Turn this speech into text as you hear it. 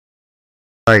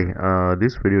Hi,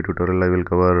 this video tutorial I will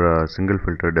cover single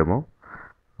filter demo.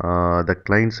 The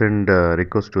client send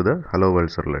request to the hello world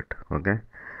servlet. Okay.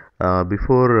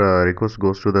 Before request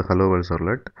goes to the hello world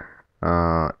servlet,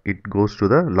 it goes to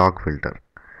the log filter.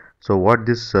 So what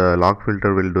this log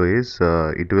filter will do is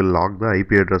it will log the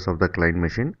IP address of the client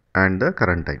machine and the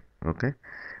current time. Okay.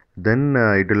 Then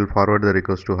it will forward the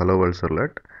request to hello world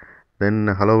servlet. Then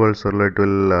hello world servlet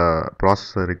will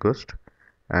process the request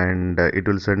and it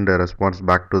will send a response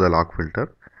back to the log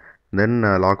filter. Then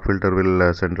log filter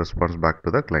will send response back to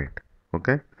the client.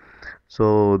 Okay.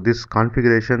 So this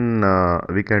configuration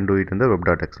we can do it in the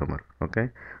web.xml. Okay.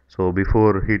 So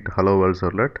before hit hello world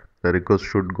servlet, the request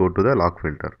should go to the log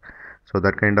filter. So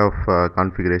that kind of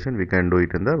configuration we can do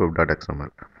it in the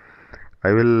web.xml.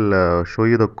 I will show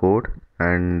you the code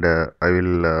and I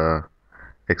will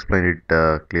explain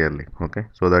it clearly. Okay.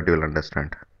 So that you will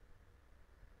understand.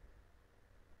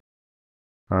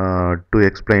 To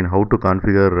explain how to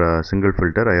configure single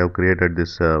filter, I have created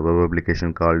this web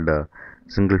application called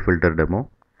single filter demo.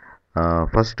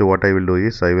 First, what I will do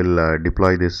is I will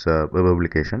deploy this web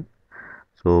application.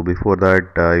 So before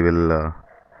that, I will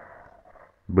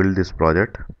build this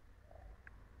project,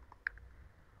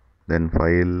 then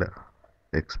file,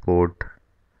 export,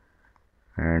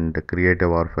 and create a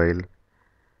war file,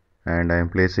 and I am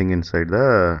placing inside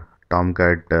the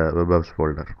Tomcat web apps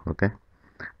folder. Okay,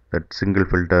 that single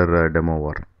filter demo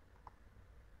war.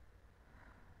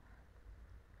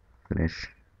 Finish.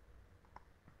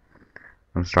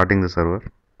 I'm starting the server.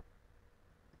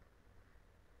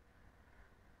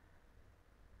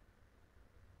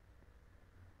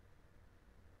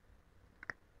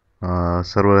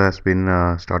 Server has been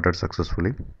started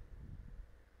successfully.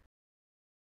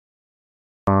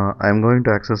 I am going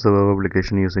to access the web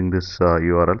application using this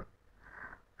URL.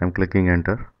 I am clicking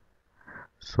enter.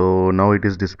 So now it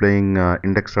is displaying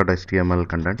index.html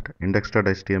content.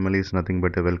 Index.html is nothing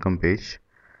but a welcome page.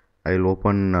 I will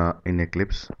open in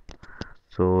Eclipse.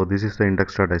 So this is the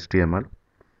index.html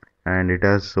and it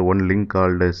has one link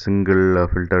called a single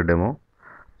filter demo.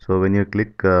 So when you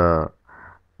click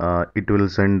it will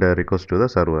send a request to the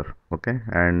server. Okay,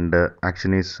 and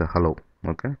action is hello.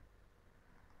 Okay,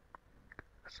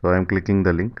 so I am clicking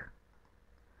the link.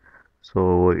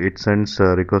 So it sends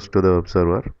a request to the web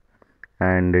server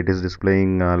and it is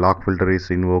displaying log filter is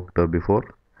invoked before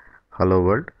hello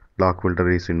world, log filter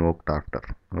is invoked after.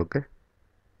 Okay.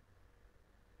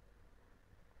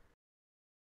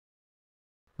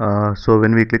 So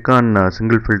when we click on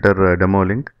single filter demo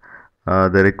link,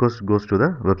 the request goes to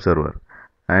the web server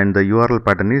and the URL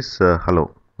pattern is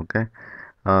hello. Okay.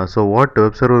 So what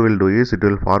web server will do is it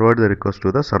will forward the request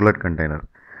to the servlet container.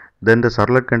 Then the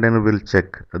servlet container will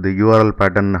check the URL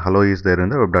pattern hello is there in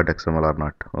the web.xml or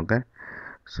not. Okay.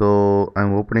 So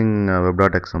I'm opening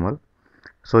web.xml.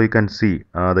 So you can see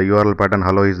the URL pattern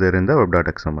hello is there in the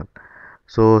web.xml.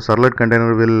 So servlet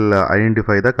container will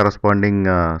identify the corresponding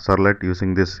servlet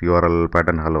using this URL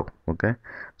pattern hello. Okay.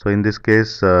 So in this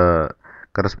case,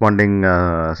 corresponding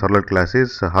servlet class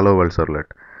is hello world servlet.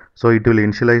 So it will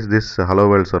initialize this hello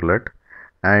world servlet,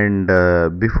 and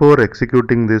before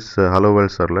executing this hello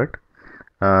world servlet,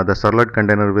 the servlet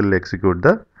container will execute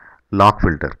the log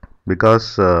filter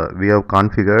because we have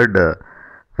configured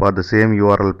for the same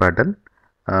URL pattern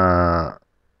uh,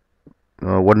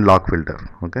 one log filter.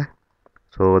 Okay.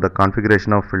 So the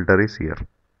configuration of filter is here.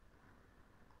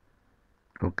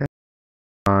 Okay.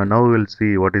 Now we will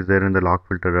see what is there in the log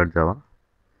filter.java.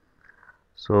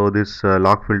 So this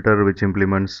log filter which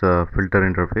implements filter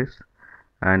interface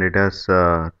and it has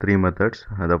three methods.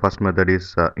 The first method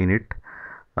is init.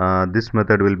 This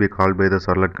method will be called by the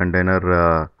servlet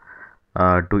container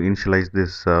to initialize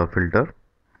this filter,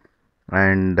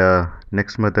 and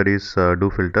next method is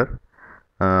DoFilter.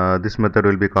 This method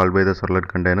will be called by the servlet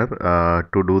container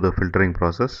to do the filtering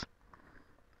process,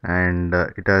 and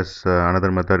it has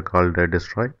another method called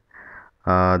destroy.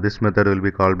 This method will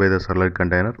be called by the servlet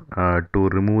container to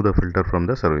remove the filter from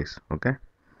the service. Okay.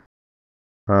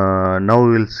 Now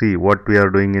we will see what we are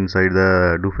doing inside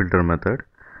the DoFilter method.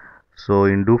 So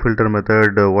in DoFilter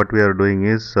method, what we are doing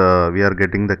is we are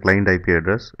getting the client IP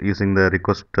address using the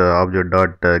request object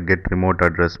dot get remote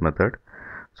address method.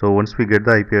 So once we get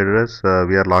the IP address,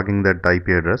 we are logging that IP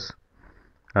address.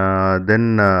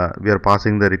 Then we are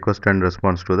passing the request and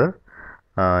response to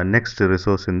the next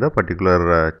resource in the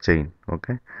particular chain.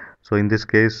 Okay. So in this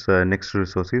case, next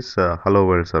resource is hello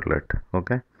world servlet.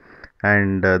 Okay.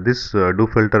 And this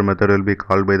DoFilter method will be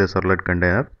called by the servlet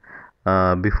container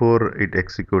before it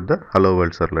execute the hello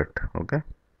world servlet. Okay.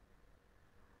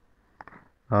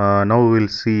 Now we will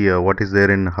see what is there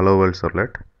in hello world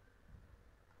servlet.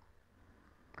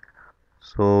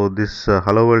 So this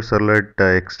hello world servlet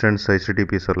extends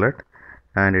HTTP servlet,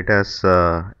 and it has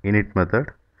init method.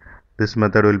 This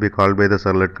method will be called by the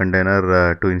servlet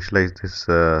container to initialize this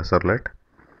servlet.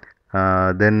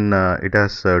 Then it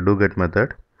has doGet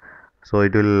method, so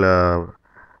it will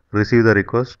receive the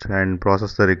request and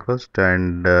process the request,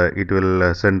 and it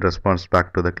will send response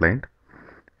back to the client.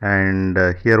 And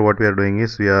here what we are doing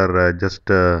is we are just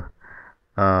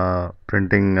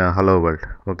printing hello world,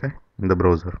 okay, in the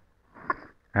browser.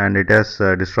 And it has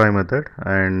destroy method,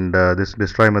 and this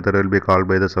destroy method will be called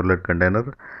by the servlet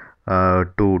container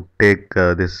to take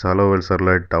this hello world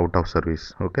servlet out of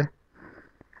service, okay.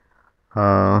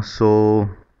 So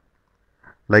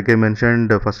like I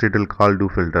mentioned, first it will call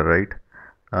DoFilter,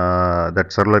 right? That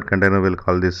servlet container will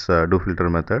call this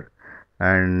DoFilter method,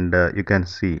 and you can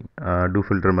see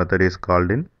DoFilter method is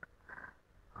called in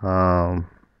um,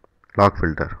 log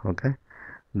filter, okay.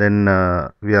 Then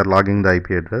we are logging the IP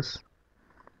address.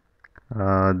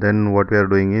 Then what we are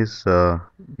doing is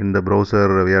in the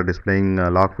browser we are displaying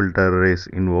log filter is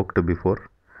invoked before,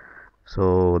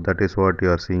 so that is what you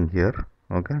are seeing here,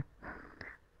 okay.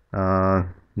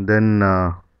 Then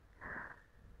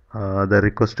the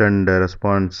request and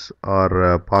response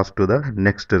are passed to the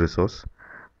next resource,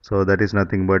 so that is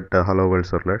nothing but hello world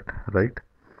servlet, right?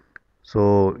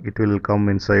 So it will come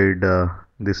inside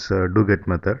this doGet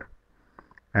method,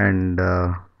 and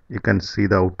you can see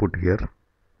the output here.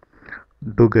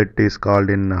 DoGet is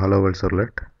called in hello world servlet,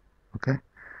 okay.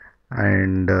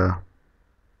 And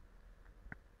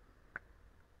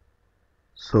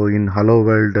so in hello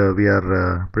world we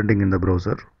are printing in the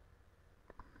browser,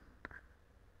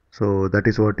 so that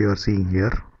is what you are seeing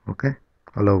here, okay,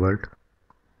 hello world.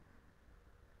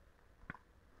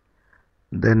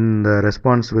 Then the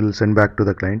response will send back to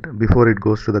the client. Before it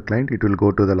goes to the client, it will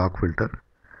go to the log filter,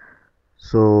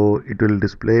 so it will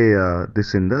display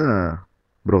this in the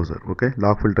browser, okay.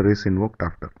 Log filter is invoked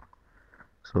after,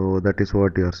 so that is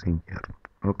what you are seeing here,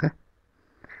 okay.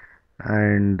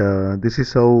 And this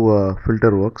is how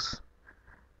filter works,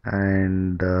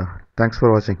 and thanks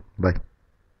for watching. Bye.